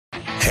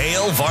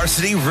Hail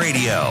Varsity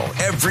Radio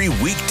every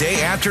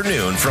weekday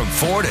afternoon from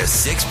 4 to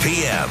 6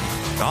 p.m.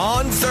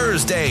 On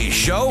Thursday,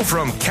 show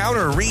from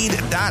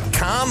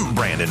counterread.com,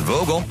 Brandon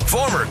Vogel,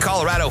 former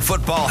Colorado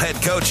football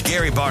head coach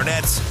Gary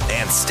Barnett,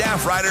 and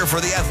staff writer for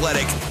The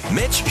Athletic,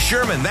 Mitch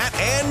Sherman, that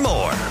and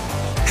more.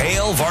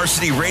 Hail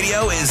Varsity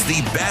Radio is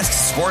the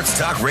best sports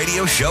talk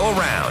radio show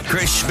around.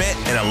 Chris Schmidt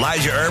and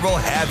Elijah Herbal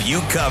have you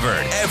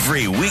covered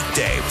every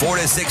weekday, 4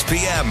 to 6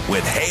 p.m.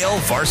 with Hail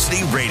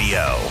Varsity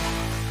Radio.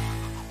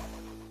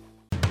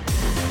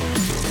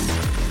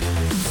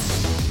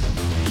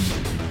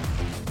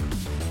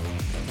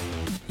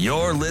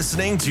 You're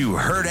listening to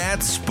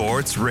Hurrdat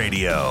Sports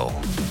Radio.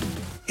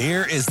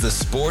 Here is the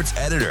sports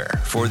editor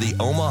for the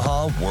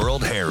Omaha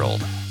World Herald,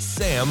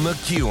 Sam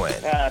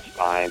McKewon. That's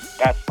fine.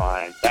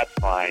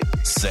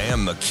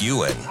 Sam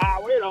McKewon.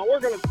 We're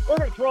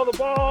gonna throw the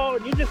ball,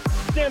 and you just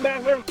stand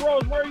back there and throw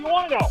it where you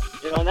want to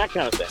go. And that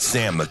kind of thing.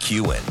 Sam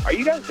McKewon. Are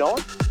you guys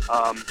going?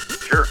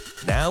 Sure.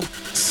 Now,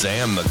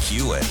 Sam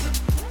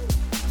McKewon.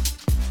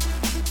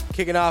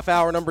 Kicking off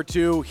hour number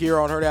 2 here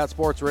on Hurrdat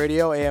Sports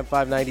Radio, AM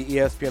 590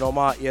 ESPN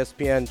Omaha,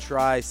 ESPN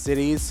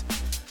Tri-Cities.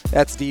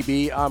 That's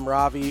DB. I'm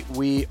Ravi.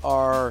 We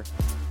are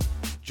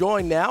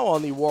joined now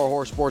on the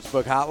Warhorse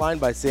Sportsbook Hotline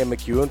by Sam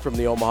McKewon from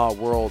the Omaha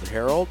World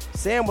Herald.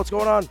 Sam, what's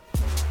going on?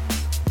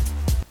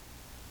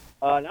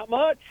 Not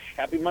much.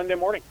 Happy Monday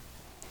morning.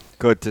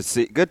 Good to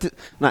see. Good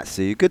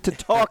to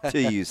talk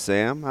to you,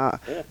 Sam.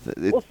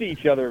 We'll see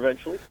each other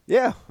eventually.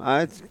 Yeah,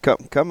 it's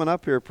coming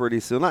up here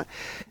pretty soon.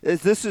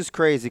 This is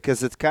crazy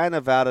because it's kind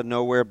of out of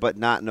nowhere, but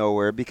not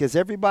nowhere, because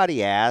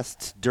everybody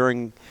asked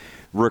during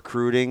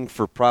recruiting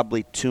for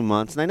probably 2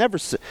 months, and I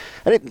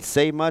didn't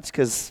say much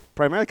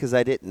primarily because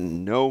I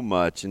didn't know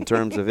much in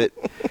terms of it.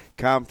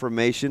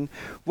 Confirmation.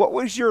 What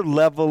was your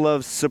level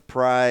of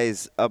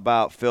surprise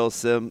about Phil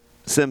Simpson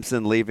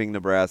leaving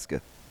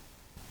Nebraska?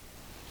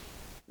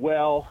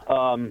 Well,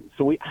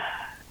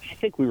 I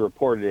think we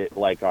reported it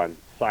like on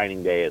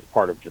signing day as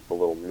part of just a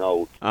little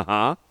note.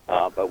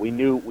 But we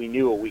knew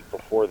a week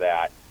before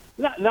that.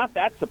 Not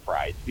that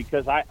surprised,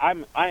 because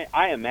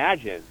I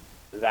imagine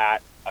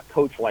that a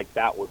coach like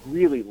that would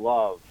really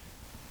love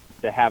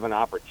to have an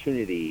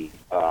opportunity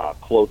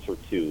closer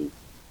to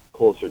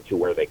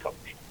where they coach.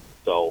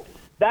 So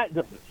that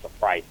doesn't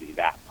surprise me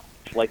that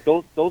much. Like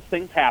those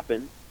things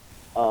happen.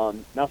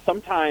 Now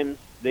sometimes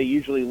they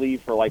usually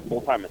leave for like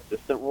full-time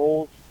assistant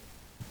roles,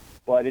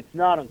 but it's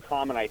not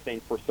uncommon, I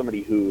think, for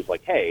somebody who's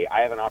like, hey,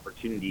 I have an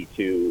opportunity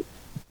to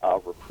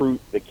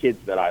recruit the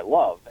kids that I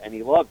love, and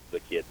he loves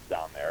the kids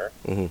down there,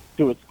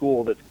 to a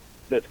school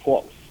that's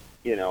close,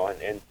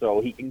 and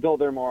so he can go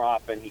there more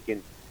often. He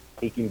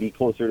can be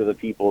closer to the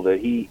people that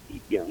he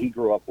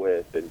grew up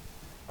with,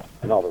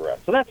 and all the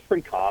rest. So that's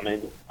pretty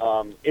common.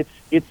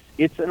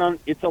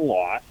 It's a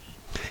loss.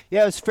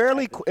 Yeah,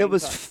 it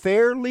was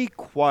fairly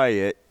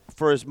quiet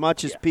for as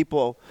much as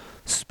people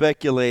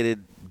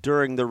speculated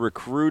during the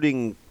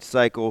recruiting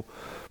cycle,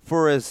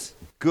 for as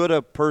good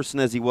a person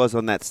as he was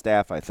on that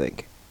staff, I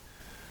think.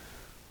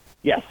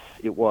 Yes,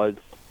 it was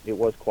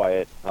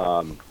quiet.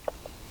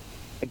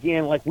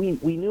 Again, like we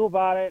knew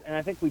about it, and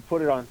I think we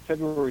put it on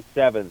February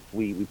 7th.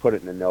 We put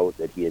it in a note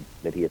that he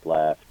had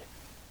left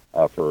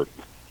for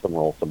some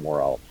role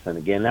somewhere else. And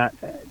again,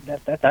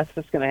 that's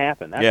just going to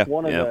happen. That's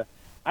one of the.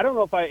 I don't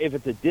know if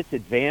it's a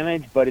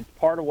disadvantage, but it's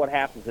part of what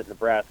happens at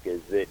Nebraska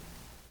is that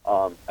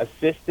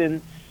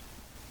assistants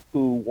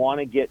who want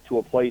to get to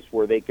a place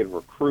where they can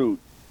recruit,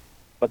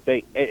 but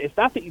it's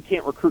not that you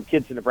can't recruit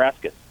kids in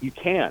Nebraska. You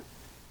can.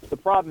 The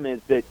problem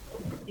is that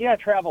you got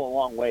to travel a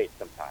long way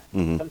sometimes.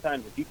 Mm-hmm.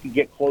 Sometimes if you can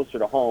get closer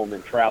to home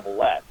and travel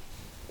less,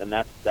 then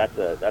that's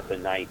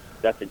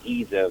an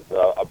ease of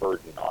a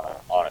burden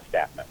on a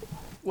staff member.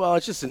 Well,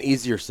 it's just an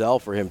easier sell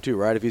for him too,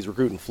 right? If he's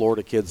recruiting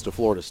Florida kids to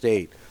Florida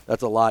State,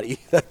 that's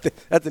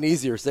that's an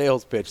easier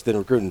sales pitch than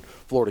recruiting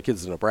Florida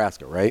kids to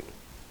Nebraska, right?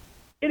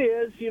 It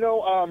is.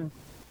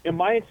 In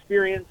my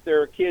experience,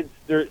 there are kids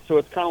there, so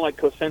it's kind of like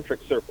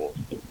concentric circles.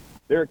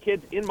 There are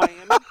kids in Miami.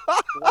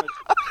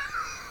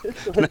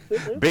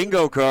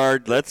 Bingo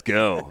card, let's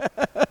go.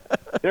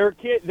 There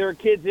are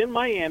kids in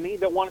Miami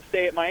that want to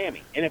stay at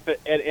Miami, and if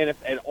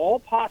at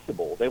all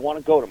possible, they want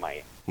to go to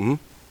Miami. Mm-hmm.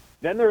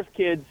 Then there's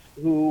kids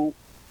who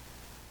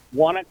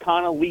want to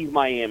kind of leave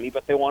Miami,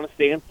 but they want to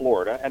stay in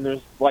Florida, and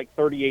there's like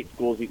 38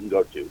 schools you can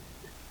go to.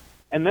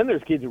 And then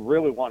there's kids who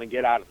really want to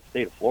get out of the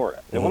state of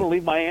Florida. They want to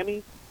leave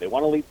Miami. They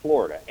want to leave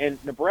Florida.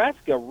 And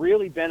Nebraska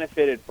really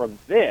benefited from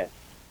this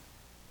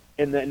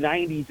in the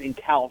 90s in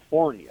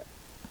California.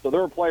 So there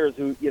were players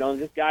who,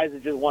 just guys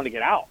that just wanted to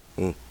get out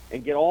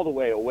and get all the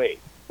way away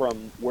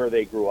from where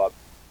they grew up.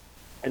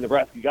 And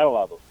Nebraska got a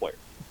lot of those players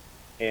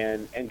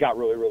and got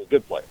really, really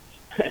good players.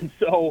 And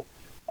so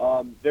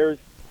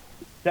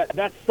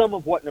that's some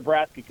of what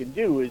Nebraska can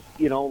do is,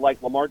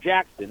 like Lamar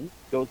Jackson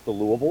goes to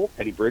Louisville,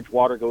 Teddy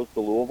Bridgewater goes to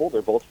Louisville.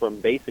 They're both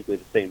from basically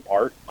the same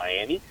part,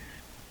 Miami.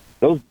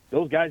 Those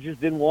guys just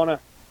didn't want to.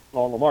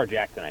 Well, Lamar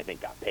Jackson, I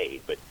think, got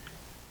paid, but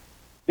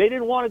they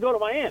didn't want to go to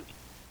Miami,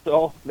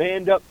 so they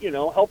end up,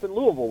 helping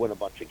Louisville win a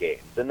bunch of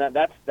games, and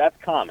that's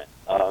common.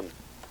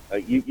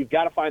 You've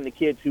got to find the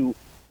kids who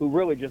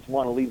really just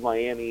want to leave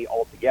Miami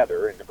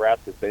altogether, and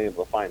Nebraska's been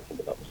able to find some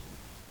of those.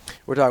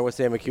 We're talking with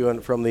Sam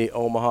McKewon from the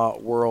Omaha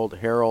World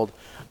Herald.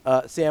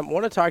 Sam, I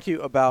want to talk to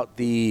you about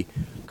the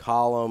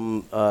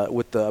column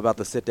about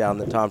the sit-down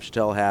that Tom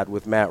Chattel had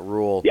with Matt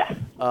Rhule. Yeah.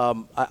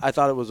 I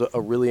thought it was a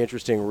really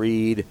interesting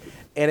read,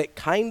 and it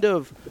kind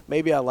of,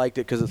 maybe I liked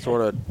it because it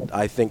sort of,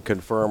 I think,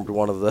 confirmed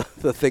one of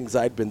the things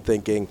I'd been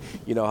thinking,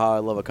 how I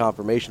love a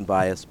confirmation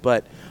bias.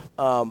 But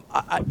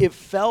it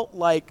felt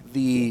like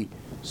the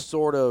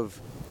sort of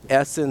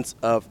essence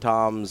of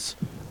Tom's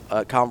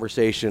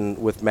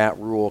conversation with Matt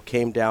Rhule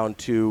came down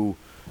to,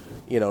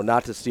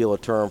 not to steal a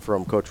term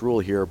from Coach Rhule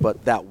here,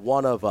 but that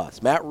one of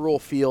us. Matt Rhule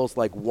feels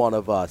like one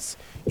of us,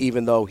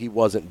 even though he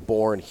wasn't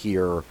born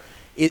here.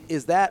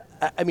 Is that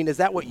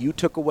what you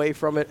took away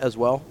from it as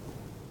well?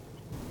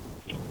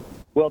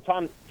 Well,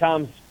 Tom's,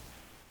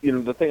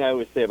 the thing I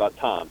always say about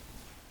Tom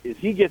is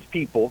he gets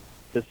people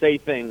to say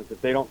things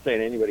that they don't say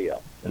to anybody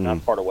else, and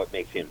that's part of what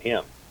makes him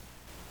him.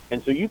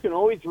 And so you can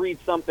always read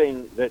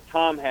something that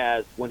Tom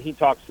has when he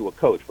talks to a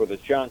coach, whether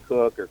it's John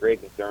Cook or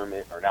Greg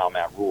McDermott or now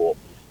Matt Rhule,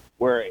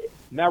 where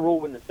Matt Rhule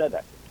wouldn't have said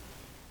that.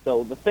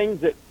 So the things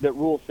that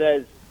Rhule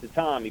says to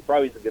Tom, he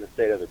probably isn't going to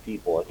say to other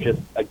people. It's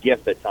just a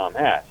gift that Tom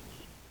has.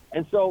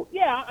 And so,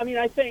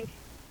 I think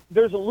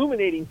there's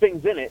illuminating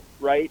things in it,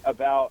 right,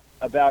 about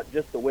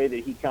just the way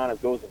that he kind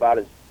of goes about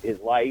his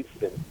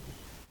life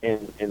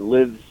and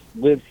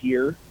lives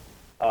here.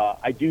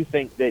 I do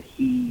think that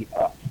he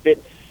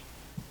fits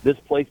this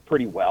place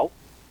pretty well.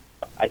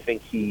 I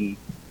think he's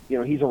a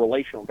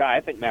relational guy. I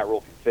think Matt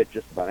Rhule can fit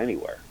just about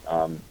anywhere.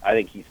 I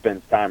think he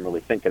spends time really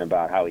thinking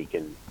about how he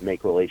can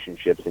make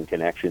relationships and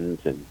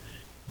connections,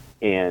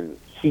 and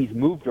he's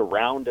moved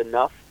around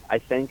enough, I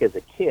think, as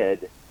a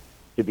kid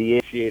to be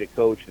a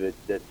coach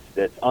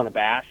that's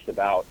unabashed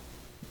about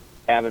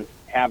having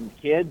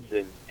kids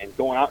and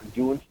going out and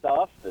doing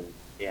stuff and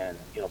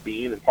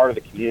being a part of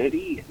the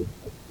community.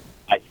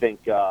 I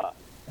think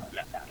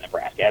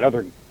Nebraska had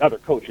other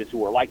coaches who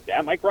were like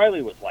that. Mike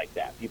Riley was like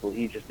that.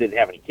 He just didn't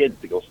have any kids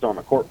to go storm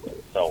a court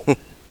with. So,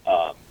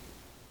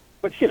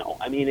 but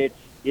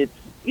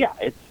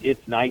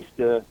it's nice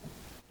to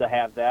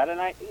have that,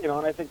 and I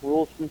think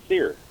Rhule's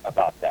sincere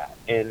about that.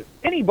 And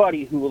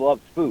anybody who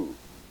loves food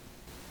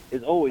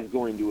is always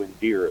going to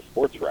endear a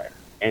sports writer.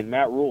 And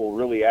Matt Rhule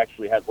really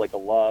actually has like a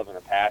love and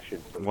a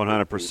passion for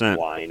 100%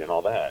 wine and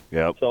all that.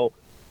 Yep. So,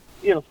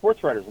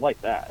 sports writers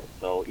like that.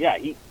 So yeah,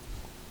 he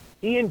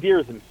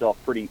endears himself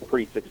pretty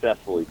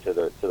successfully to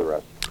the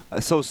rest.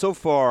 So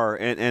far,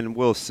 and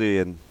we'll see,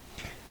 and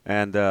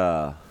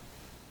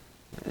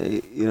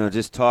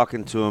just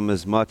talking to him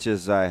as much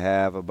as I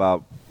have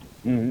about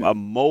a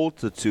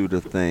multitude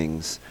of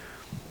things,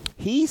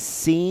 he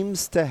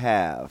seems to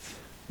have.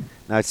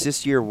 Now it's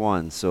just year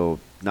one, so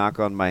knock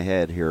on my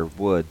head here,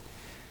 wood.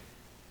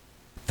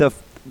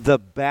 The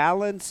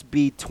balance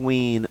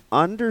between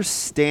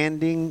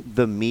understanding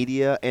the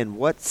media and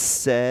what's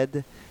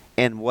said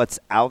and what's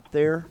out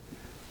there,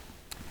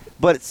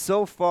 but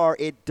so far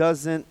it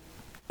doesn't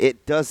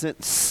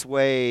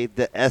sway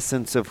the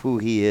essence of who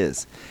he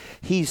is.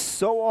 He's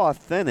so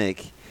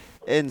authentic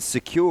and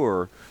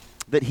secure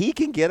that he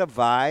can get a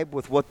vibe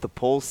with what the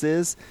pulse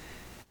is,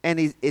 and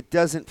it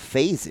doesn't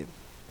faze him,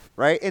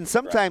 right? And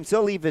sometimes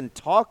he'll even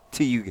talk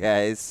to you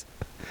guys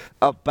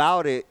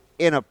about it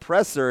in a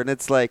presser, and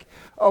it's like,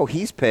 oh,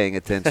 he's paying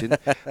attention,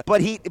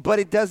 but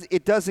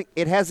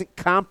it hasn't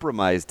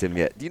compromised him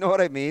yet. Do you know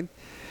what I mean?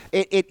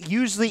 It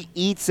usually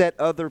eats at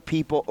other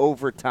people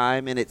over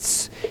time, and it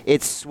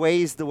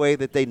sways the way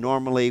that they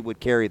normally would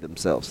carry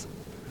themselves.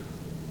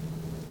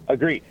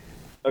 Agreed.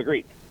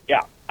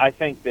 Yeah, I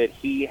think that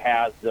he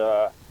has,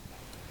 I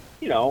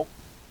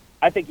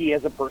think he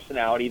has a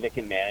personality that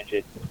can manage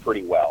it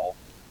pretty well.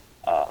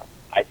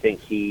 I think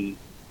he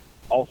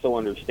also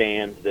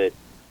understands that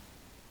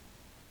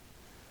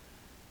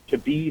to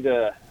be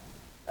the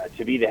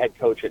head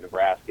coach at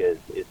Nebraska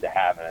is to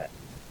have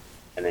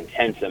an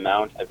intense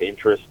amount of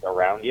interest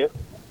around you,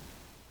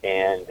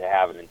 and to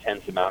have an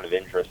intense amount of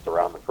interest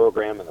around the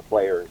program and the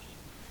players,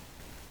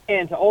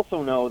 and to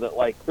also know that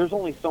there's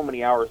only so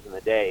many hours in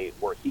the day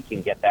where he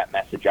can get that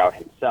message out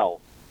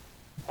himself,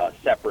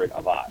 separate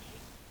of us.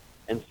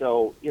 And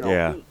so he's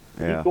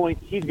going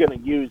to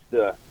use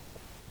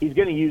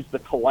the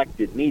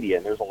collected media,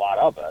 and there's a lot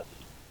of us,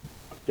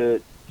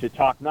 to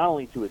talk not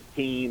only to his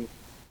team,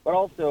 but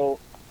also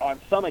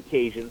on some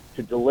occasions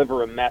to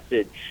deliver a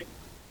message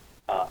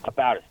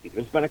about his team.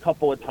 There's been a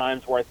couple of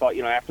times where I thought,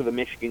 after the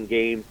Michigan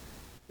game,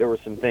 there were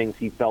some things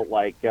he felt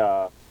like,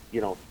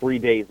 3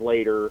 days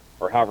later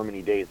or however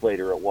many days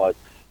later it was,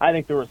 I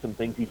think there were some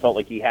things he felt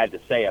like he had to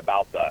say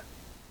about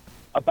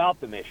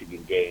the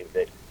Michigan game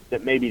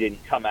that maybe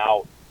didn't come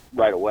out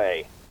right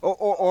away.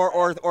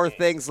 Or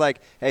things like,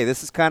 hey,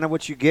 this is kind of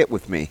what you get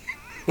with me.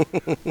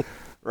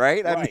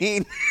 Right? I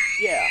mean,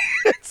 yeah.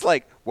 It's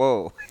like,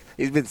 whoa,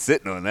 he's been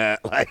sitting on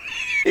that.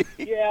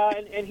 Yeah,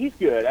 and he's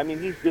good. I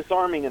mean, he's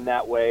disarming in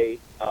that way,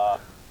 and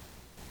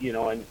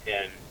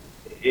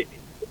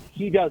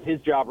he does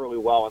his job really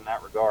well in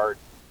that regard.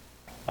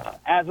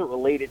 as it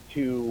related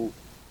to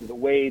the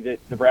way that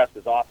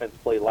Nebraska's offense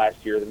played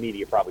last year, the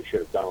media probably should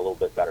have done a little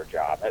bit better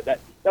job. That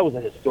was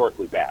a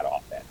historically bad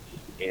offense.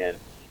 And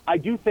I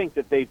do think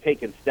that they've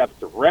taken steps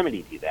to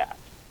remedy that.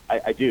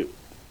 I do.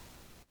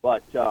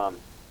 But,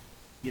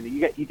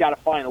 you got to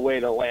find a way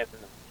to land the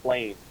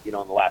plane, in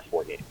the last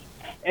 4 games.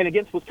 And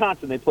against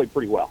Wisconsin, they played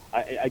pretty well.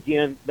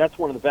 Again, that's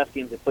one of the best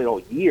games they played all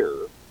year.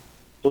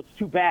 So it's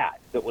too bad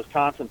that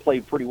Wisconsin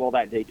played pretty well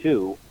that day,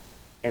 too.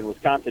 And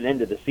Wisconsin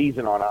ended the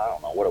season on, I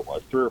don't know what it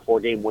was, 3 or 4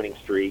 game winning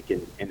streak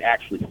and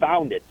actually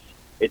found its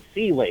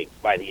sea legs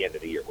by the end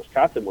of the year.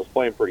 Wisconsin was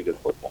playing pretty good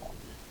football.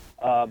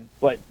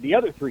 But the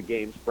other 3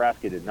 games,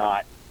 Nebraska did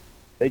not.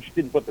 They just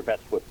didn't put their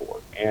best foot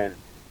forward. And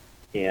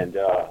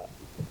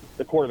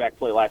the quarterback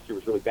play last year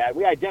was really bad.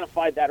 We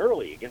identified that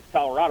early against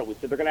Colorado. We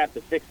said they're going to have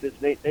to fix this.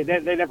 They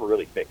never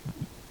really fixed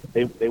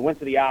it. They went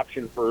to the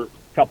option for a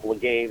couple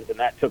of games, and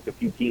that took a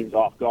few teams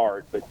off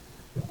guard. But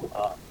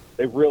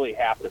they really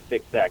have to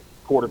fix that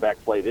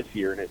quarterback play this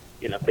year.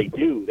 And if they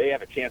do, they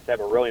have a chance to have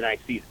a really nice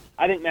season.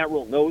 I think Matt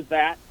Rhule knows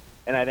that,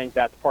 and I think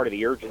that's part of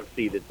the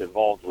urgency that's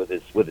involved with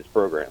his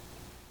program.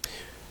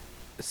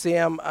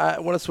 Sam, I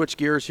want to switch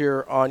gears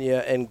here on you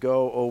and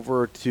go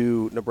over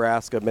to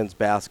Nebraska men's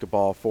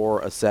basketball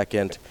for a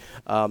second.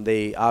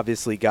 They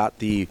obviously got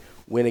the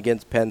win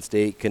against Penn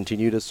State,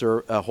 continue to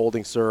serve,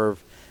 holding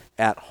serve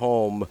at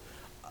home.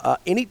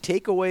 Any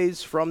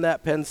takeaways from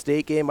that Penn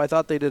State game? I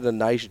thought they did a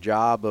nice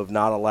job of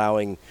not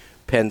allowing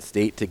Penn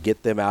State to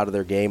get them out of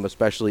their game,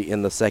 especially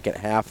in the second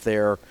half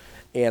there.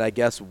 And I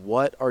guess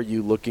what are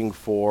you looking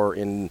for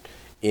in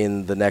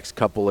the next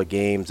couple of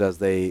games as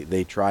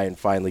they try and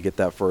finally get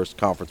that first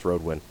conference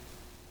road win?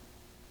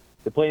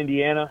 They play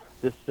Indiana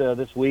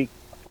this week.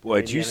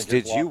 Boy,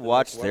 did you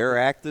watch their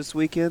act this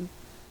weekend?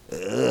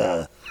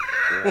 Yeah.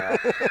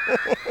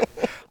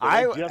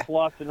 I just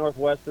lost to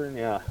Northwestern.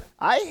 Yeah.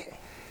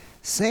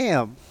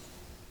 Sam,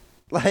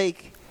 they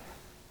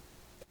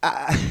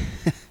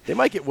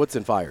might get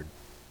Woodson fired.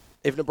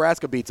 If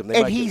Nebraska beats them, they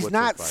might get Woodson fired. And he's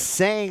not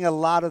saying a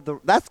lot of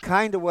that's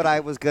kind of what I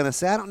was going to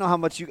say. I don't know how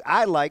much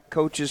I like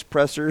coaches'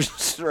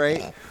 pressers,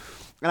 right?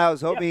 And I was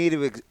hoping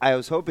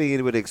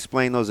he would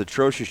explain those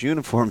atrocious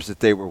uniforms that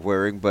they were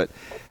wearing. But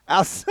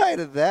outside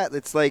of that,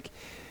 it's like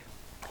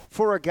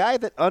for a guy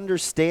that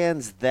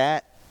understands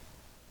that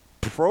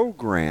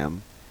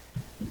program,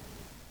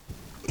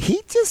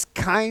 he just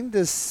kind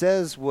of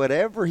says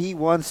whatever he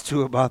wants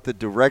to about the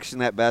direction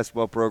that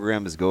basketball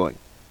program is going.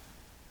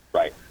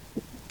 Right.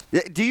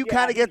 Do you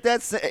kind of get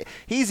that?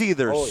 He's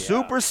either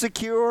super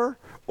secure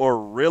or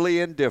really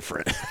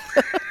indifferent.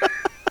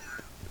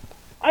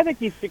 I think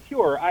he's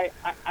secure. I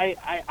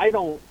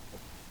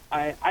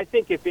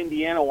think if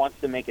Indiana wants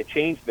to make a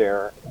change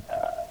there,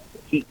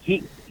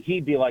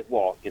 he'd be like,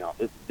 well,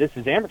 this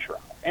is amateur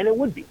hour, and it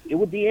would be. It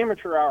would be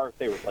amateur hour if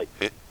they replaced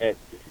it.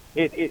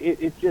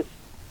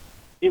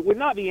 It would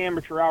not be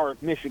amateur hour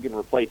if Michigan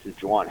replaces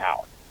Juwan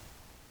Howard.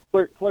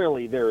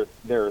 Clearly, there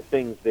are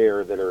things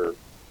there that are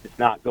just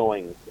not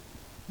going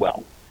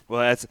well.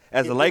 Well, as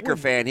a Laker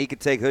fan, he could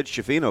take Hood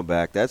Schifino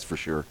back. That's for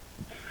sure.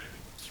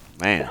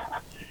 Man.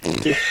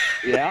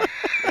 Yeah.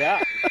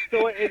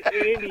 So in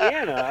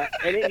Indiana,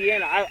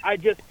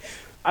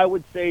 I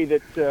would say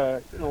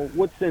that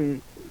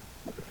Woodson,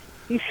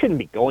 he shouldn't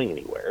be going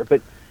anywhere,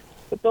 but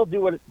they'll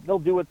do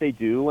what they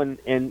do,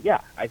 and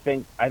yeah, I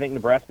think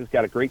Nebraska's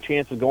got a great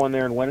chance of going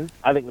there and winning.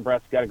 I think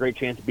Nebraska's got a great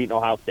chance of beating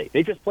Ohio State.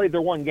 They just played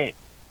their one game.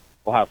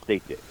 Ohio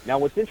State did. Now,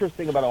 what's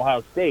interesting about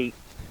Ohio State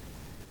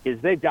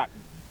is they've got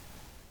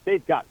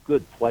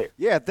good players.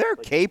 Yeah, they're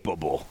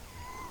capable.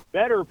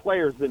 Better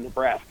players than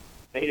Nebraska.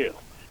 They do.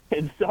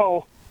 And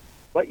so,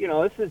 but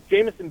this is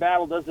Jamison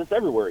Battle does this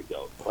everywhere he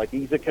goes. Like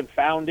he's a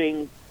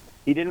confounding.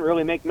 He didn't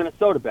really make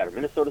Minnesota better.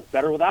 Minnesota's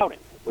better without him,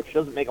 which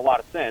doesn't make a lot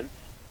of sense,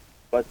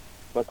 but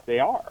they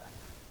are.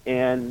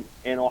 And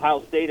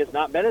Ohio State has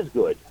not been as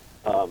good,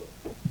 as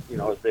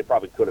they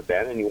probably could have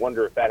been. And you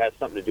wonder if that has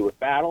something to do with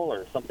Battle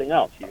or something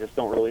else. You just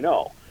don't really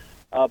know.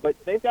 But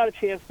they've got a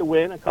chance to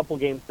win a couple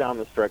games down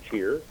the stretch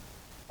here.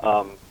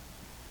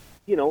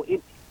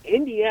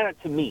 Indiana,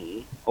 to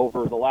me,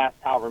 over the last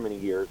however many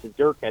years, and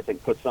Dirk, I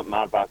think, put something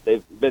out about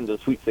they've been to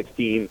the Sweet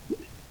 16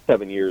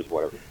 7 years,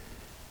 whatever.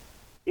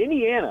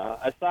 Indiana,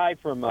 aside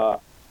from,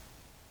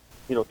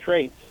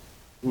 Trace,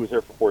 who was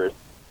there for 4 years,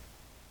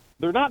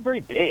 they're not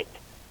very big.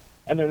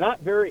 And they're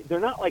not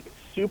like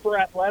super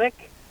athletic.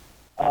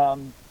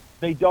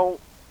 They don't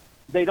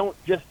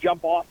just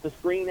jump off the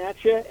screen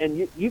at you,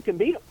 and you can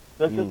beat them.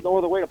 There's just no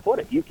other way to put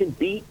it. You can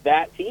beat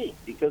that team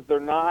because they're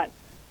not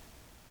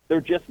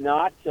what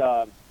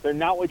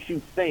you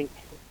think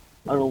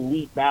an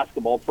elite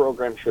basketball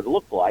program should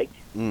look like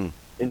in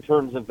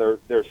terms of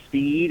their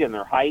speed and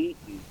their height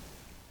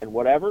and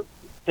whatever.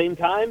 Same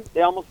time,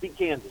 they almost beat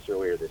Kansas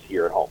earlier this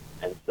year at home.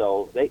 And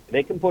so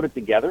they can put it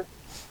together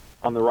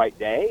on the right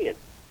day. And,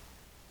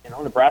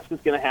 Nebraska's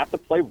going to have to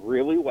play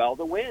really well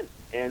to win.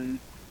 And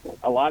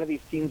a lot of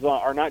these teams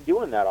are not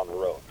doing that on the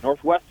road.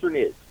 Northwestern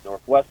is.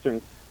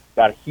 Northwestern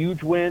got a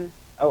huge win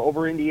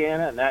over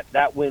Indiana, and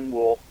that win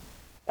will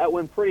that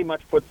win pretty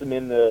much puts them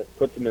in the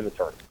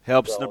tournament.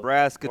 Helps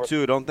Nebraska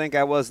too. Don't think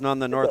I wasn't on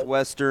the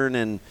Northwestern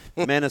and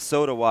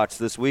Minnesota watch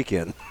this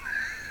weekend.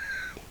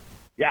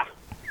 Yeah.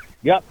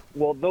 Yep.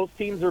 Well, those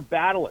teams are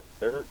battling.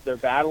 They're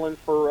battling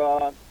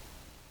for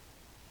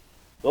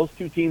those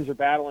two teams are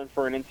battling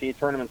for an NCAA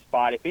tournament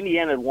spot. If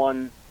Indiana had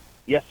won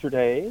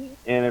yesterday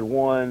and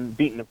had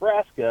beaten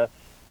Nebraska,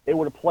 they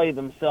would have played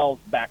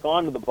themselves back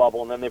onto the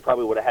bubble, and then they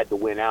probably would have had to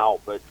win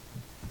out. But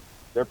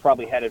they're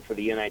probably headed for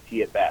the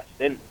NIT at best.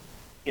 And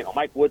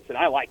Mike Woodson,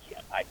 I like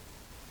him.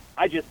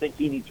 I just think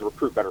he needs to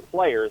recruit better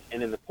players.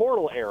 And in the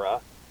portal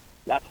era,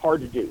 that's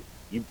hard to do.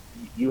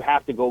 You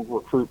have to go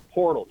recruit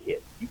portal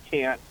kids. You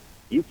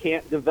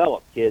can't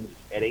develop kids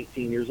at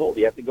 18 years old.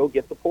 You have to go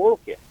get the portal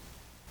kid.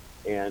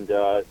 And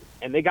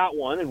they got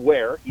one,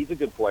 and he's a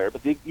good player,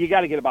 but you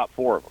got to get about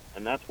 4 of them.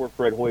 And that's where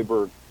Fred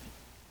Hoiberg,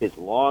 his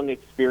long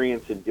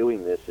experience in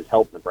doing this, has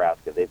helped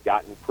Nebraska. They've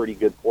gotten pretty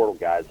good portal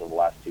guys over the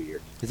last 2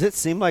 years. Does it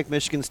seem like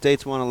Michigan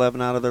State's won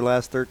 11 out of their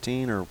last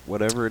 13 or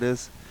whatever it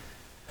is?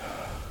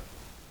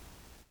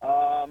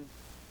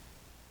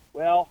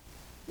 Well,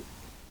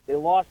 they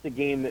lost a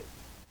game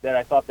that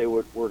I thought they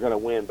were going to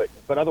win,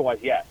 but otherwise,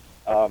 yes.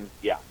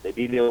 They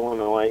beat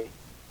Illinois.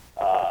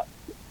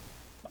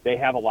 They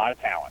have a lot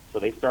of talent, so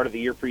they started the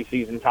year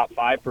preseason top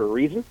 5 for a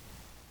reason,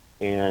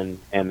 and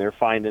they're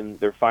finding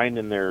their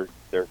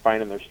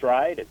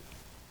stride. And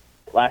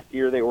last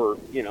year they were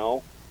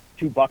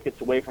 2 buckets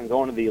away from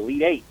going to the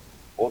Elite 8.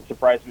 Won't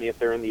surprise me if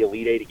they're in the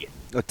Elite 8 again.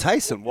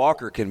 Tyson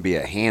Walker can be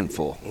a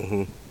handful.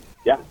 Mm-hmm.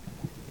 Yeah,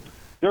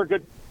 they're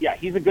good. Yeah,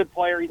 he's a good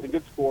player. He's a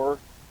good scorer.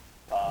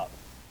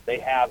 They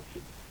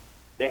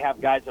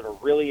have guys that are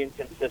really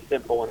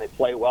inconsistent, but when they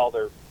play well,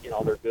 they're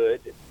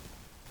good.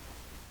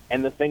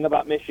 And the thing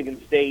about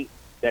Michigan State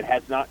that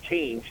has not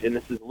changed, and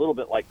this is a little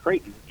bit like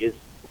Creighton, is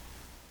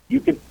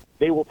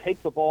they will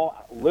take the ball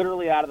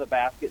literally out of the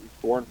basket and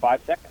score in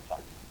 5 seconds on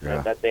it.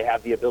 Yeah. That they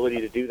have the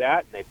ability to do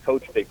that, and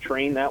they've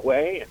trained that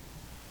way. And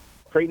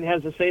Creighton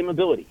has the same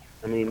ability.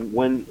 I mean,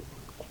 when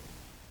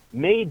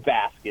made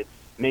baskets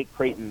make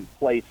Creighton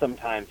play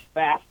sometimes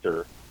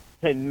faster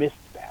than missed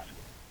baskets.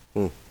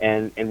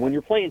 And when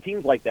you're playing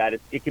teams like that,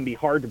 it can be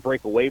hard to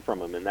break away from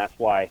them, and that's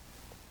why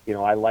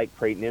I like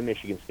Creighton and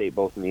Michigan State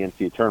both in the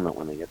NCAA tournament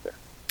when they get there.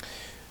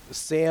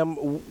 Sam,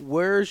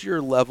 where's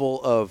your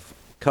level of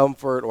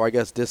comfort, or I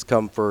guess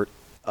discomfort,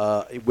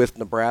 with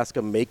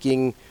Nebraska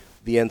making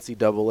the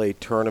NCAA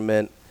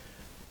tournament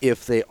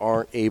if they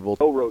aren't able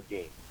to? No road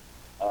games.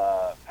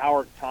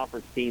 Power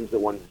conference teams that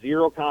won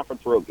 0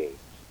 conference road games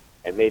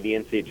and made the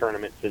NCAA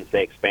tournament since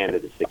they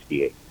expanded to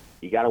 68.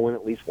 You got to win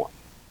at least one.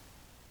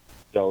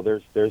 So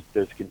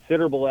there's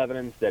considerable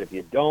evidence that if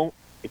you don't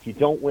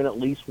win at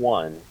least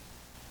one,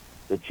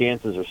 the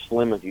chances are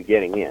slim of you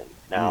getting in.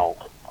 Now,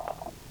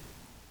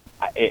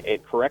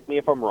 correct me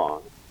if I'm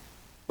wrong,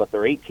 but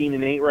they're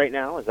 18-8 right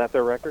now. Is that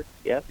their record?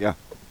 Yes. Yeah,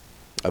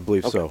 I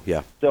believe so.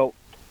 Yeah. So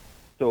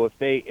if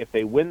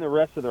they win the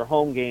rest of their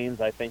home games,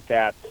 I think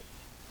that's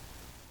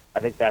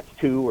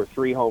 2 or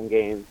 3 home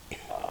games.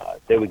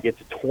 They would get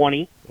to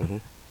 20,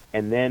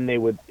 and then they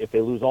would, if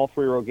they lose all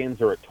 3 road games,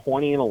 they're at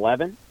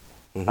 20-11.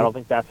 I don't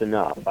think that's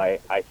enough. I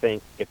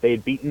think if they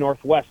had beaten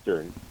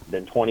Northwestern,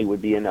 then 20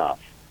 would be enough.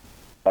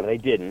 But they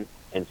didn't.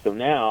 And so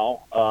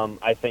now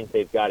I think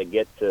they've got to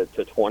get to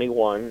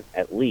 21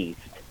 at least.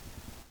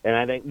 And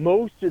I think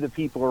most of the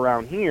people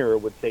around here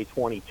would say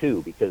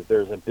 22 because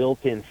there's a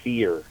built-in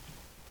fear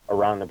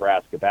around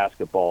Nebraska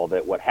basketball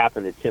that what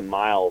happened to Tim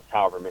Miles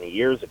however many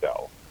years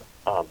ago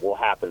will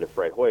happen to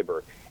Fred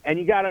Hoiberg. And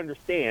you got to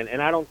understand,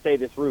 and I don't say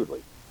this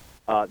rudely,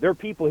 there are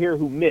people here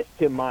who miss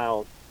Tim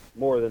Miles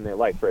more than they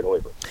like Fred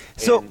Hoiberg.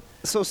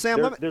 So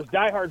Sam, there's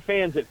diehard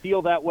fans that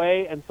feel that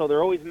way, and so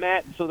they're always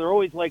mad. So they're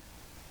always like,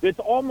 it's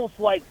almost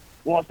like,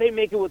 well, if they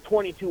make it with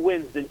 22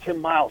 wins, then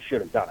Tim Miles should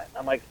have done it.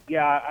 I'm like,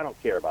 yeah, I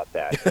don't care about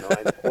that.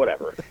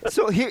 Whatever.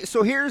 So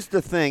here's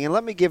the thing, and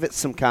let me give it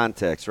some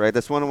context, right?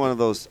 That's one of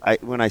those,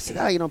 when I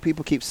say,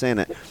 people keep saying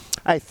it.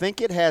 I think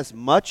it has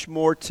much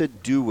more to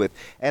do with,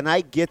 and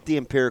I get the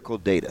empirical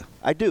data.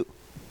 I do.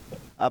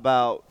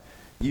 About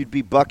you'd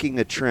be bucking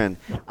a trend.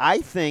 I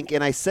think,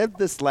 and I said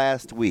this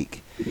last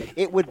week,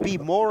 it would be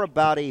more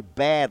about a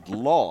bad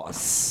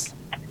loss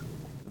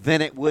than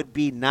it would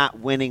be not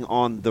winning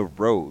on the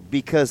road,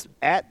 because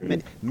at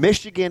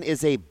Michigan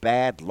is a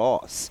bad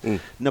loss.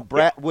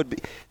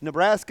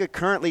 Nebraska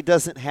currently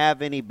doesn't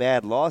have any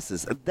bad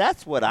losses.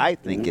 That's what I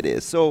think it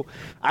is. So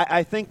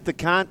I think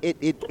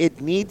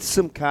it needs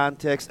some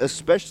context,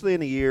 especially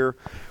in a year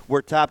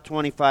where top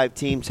 25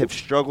 teams have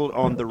struggled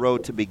on the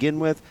road to begin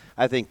with.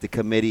 I think the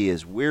committee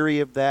is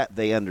weary of that.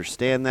 They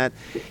understand that.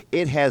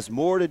 It has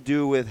more to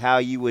do with how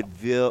you would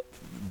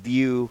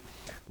view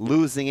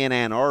losing in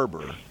Ann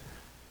Arbor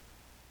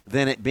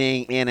than it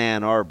being in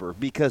Ann Arbor,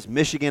 because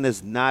Michigan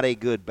is not a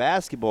good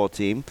basketball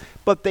team,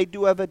 but they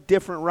do have a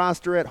different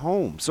roster at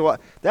home. So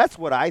that's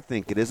what I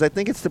think it is. I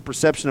think it's the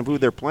perception of who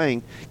they're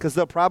playing, because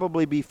they'll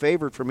probably be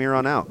favored from here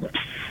on out,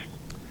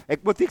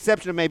 with the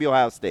exception of maybe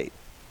Ohio State.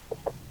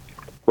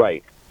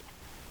 Right.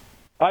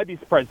 I'd be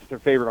surprised if they're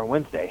favored on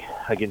Wednesday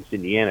against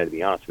Indiana, to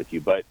be honest with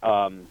you. But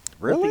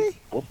really,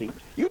 we'll see.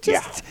 You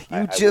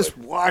just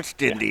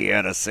watched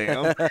Indiana,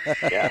 Sam.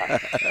 Yeah,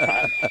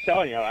 I'm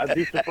telling you, I'd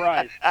be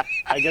surprised.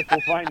 I guess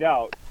we'll find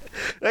out.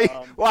 Hey,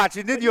 watch,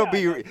 and then you'll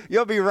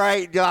be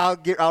right.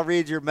 I'll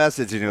read your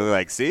message, and you'll be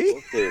like, "See?"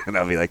 We'll see. And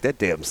I'll be like, "That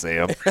damn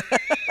Sam."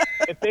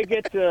 If they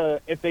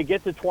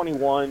get to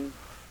 21,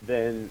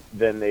 then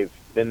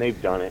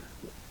they've done it.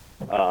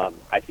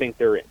 I think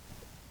they're in.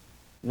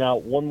 Now,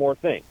 one more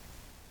thing.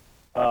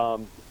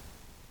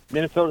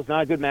 Minnesota's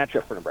not a good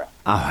matchup for Nebraska.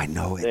 Oh, I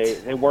know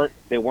it.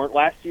 They weren't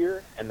last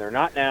year, and they're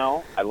not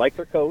now. I like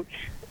their coach.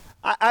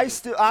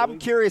 I'm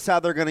curious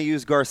how they're going to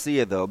use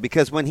Garcia, though,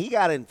 because when he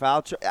got in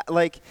foul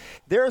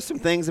there are some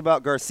things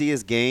about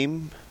Garcia's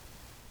game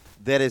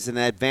that is an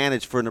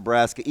advantage for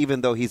Nebraska,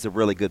 even though he's a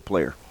really good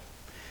player.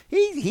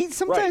 He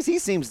sometimes he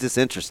seems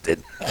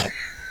disinterested.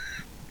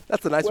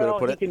 That's a nice way to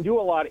put it. He can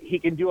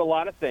do a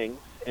lot of things,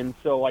 and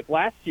so like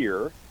last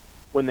year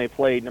when they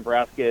played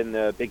Nebraska in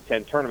the Big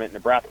Ten tournament,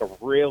 Nebraska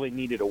really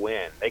needed a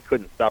win. They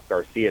couldn't stop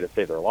Garcia to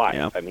save their life.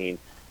 Yeah. I mean,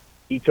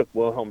 he took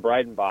Wilhelm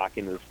Breidenbach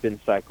into the spin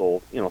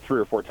cycle, 3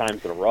 or 4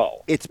 times in a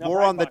row. It's now,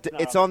 more on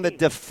the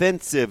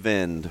defensive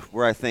end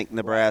where I think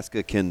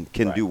Nebraska can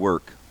do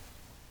work.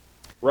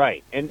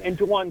 Right, and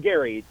Juwan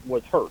Gary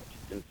was hurt,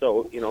 and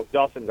so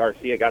Dawson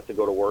Garcia got to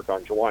go to work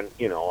on Juwan,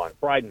 on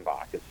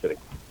Breidenbach instead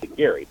of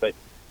Gary. But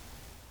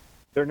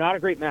they're not a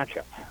great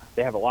matchup.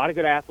 They have a lot of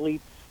good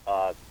athletes.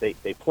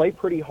 They play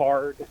pretty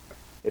hard.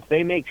 If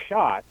they make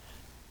shots,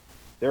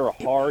 they're a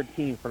hard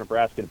team for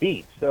Nebraska to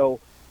beat. So.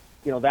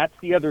 That's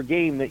the other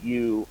game that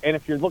and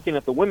if you're looking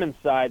at the women's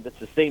side, that's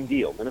the same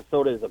deal.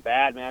 Minnesota is a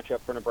bad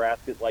matchup for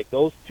Nebraska. Like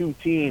those two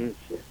teams,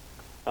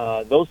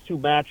 those two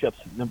matchups,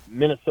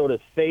 Minnesota's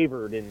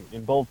favored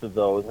in both of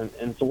those.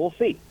 And so we'll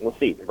see. We'll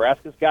see.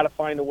 Nebraska's got to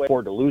find a way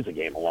to lose a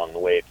game along the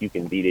way if you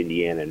can beat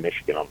Indiana and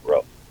Michigan on the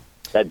road.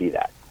 That'd be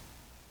that.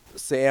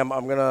 Sam,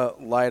 I'm gonna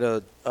light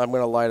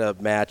a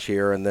match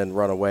here and then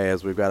run away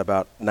as we've got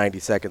about 90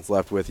 seconds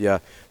left with you.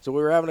 So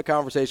we were having a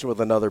conversation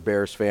with another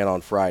Bears fan on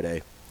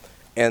Friday.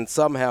 And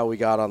somehow we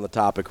got on the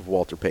topic of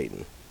Walter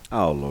Payton.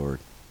 Oh, Lord.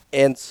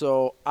 And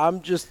so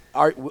I'm just –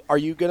 are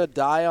you going to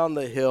die on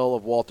the hill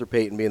of Walter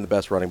Payton being the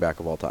best running back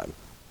of all time?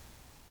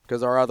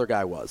 Because our other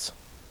guy was.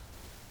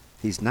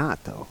 He's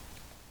not, though.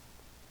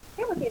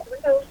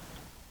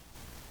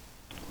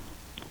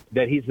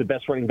 That he's the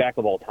best running back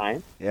of all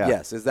time? Yeah.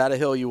 Yes. Is that a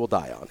hill you will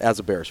die on as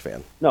a Bears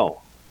fan?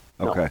 No.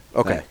 Okay.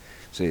 Okay.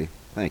 See,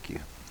 thank you.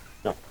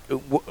 No.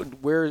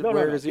 Where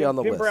is he on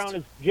the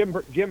list?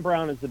 Jim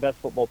Brown is the best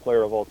football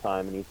player of all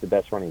time, and he's the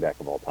best running back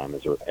of all time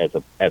as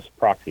a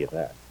proxy of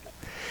that.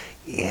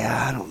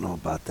 Yeah, I don't know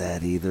about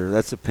that either.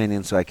 That's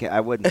opinion, so I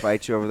wouldn't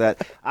fight you over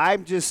that.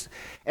 I'm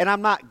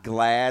not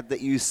glad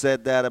that you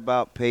said that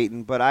about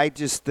Peyton, but I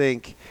just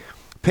think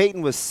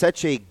Peyton was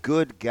such a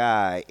good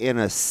guy in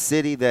a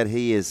city that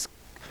he is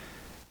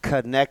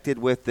connected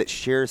with that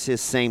shares his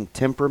same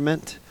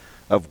temperament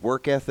of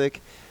work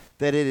ethic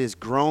that it has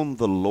grown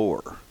the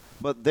lore.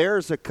 But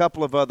there's a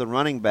couple of other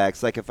running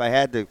backs, like if I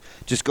had to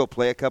just go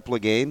play a couple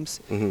of games,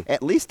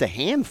 at least a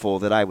handful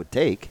that I would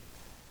take.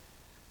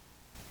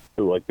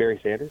 Who, like Barry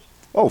Sanders?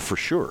 Oh, for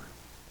sure.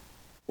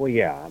 Well,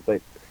 yeah,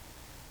 but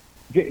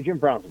Jim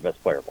Brown's the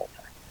best player of all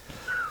time.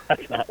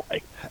 That's not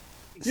like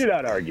 – you're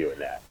not arguing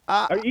that.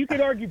 You could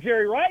argue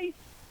Jerry Rice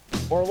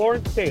or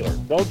Lawrence Taylor.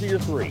 Those are your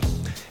three.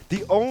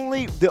 The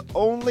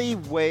only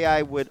way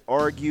I would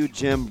argue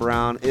Jim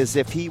Brown is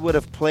if he would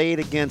have played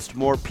against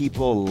more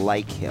people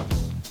like him.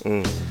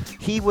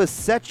 He was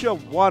such a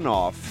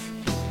one-off,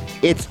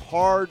 it's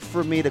hard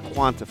for me to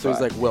quantify. So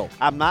he's like Wilt.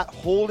 I'm not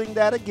holding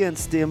that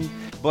against him,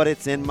 but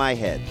it's in my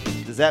head.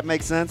 Does that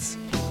make sense?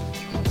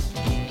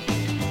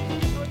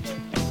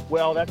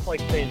 Well, that's like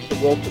saying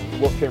Wilt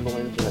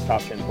Chamberlain's in the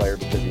top 10 player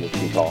because he was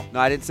too tall. No,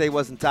 I didn't say he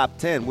wasn't top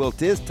 10.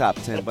 Wilt is top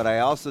 10, but I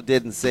also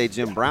didn't say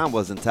Jim Brown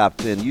wasn't top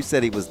 10. You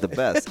said he was the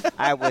best.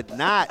 I would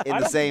not, in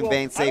the same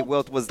vein, say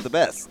Wilt was the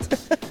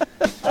best.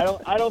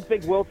 I don't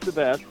think Wilt's the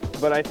best,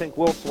 but I think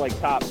Wilt's like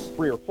top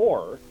 3 or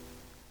 4.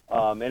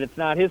 And it's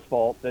not his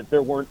fault that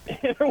there wasn't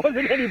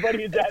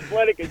anybody as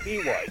athletic as he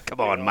was.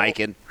 Come on,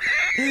 Mikan.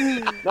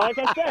 Like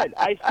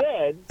I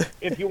said,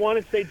 if you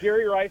want to say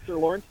Jerry Rice or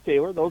Lawrence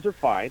Taylor, those are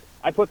fine.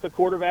 I put the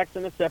quarterbacks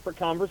in a separate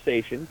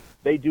conversation.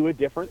 They do a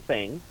different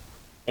thing,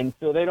 and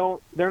so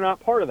they're not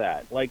part of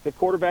that. Like the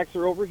quarterbacks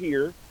are over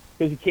here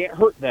because you can't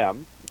hurt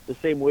them the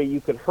same way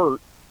you could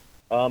hurt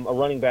a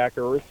running back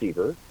or a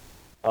receiver.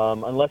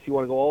 Unless you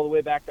want to go all the way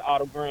back to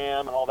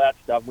Autogram and all that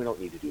stuff, we don't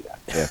need to do that.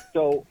 Yeah.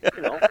 So,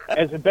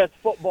 as the best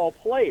football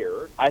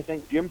player, I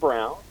think Jim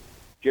Brown,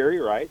 Jerry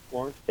Rice,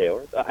 Lawrence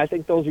Taylor, I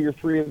think those are your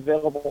 3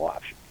 available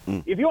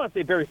options. If you want to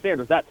say Barry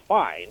Sanders, that's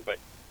fine, but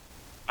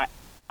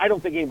I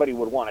don't think anybody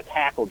would want to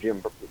tackle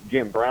Jim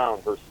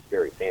Brown versus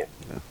Barry Sanders.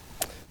 Yeah.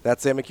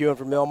 That's Sam McKewon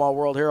from Mill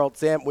World Herald.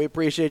 Sam, we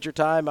appreciate your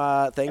time.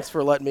 Thanks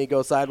for letting me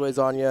go sideways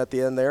on you at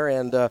the end there,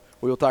 and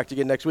we will talk to you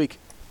again next week.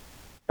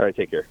 All right,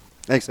 take care.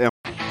 Thanks, Sam.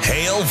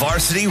 Hail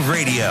Varsity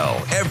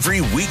Radio, every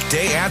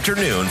weekday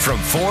afternoon from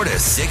 4 to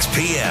 6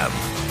 p.m.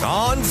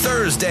 On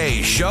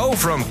Thursday's show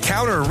from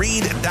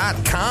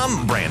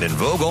counterread.com, Brandon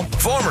Vogel,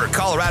 former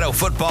Colorado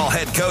football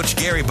head coach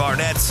Gary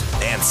Barnett,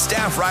 and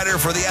staff writer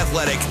for The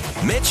Athletic,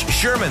 Mitch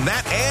Sherman,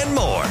 that and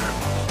more.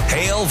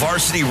 Hail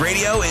Varsity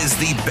Radio is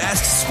the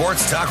best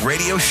sports talk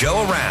radio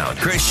show around.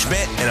 Chris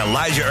Schmidt and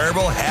Elijah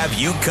Herbal have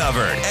you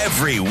covered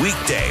every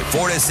weekday,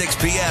 4 to 6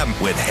 p.m.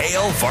 with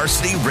Hail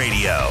Varsity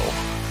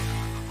Radio.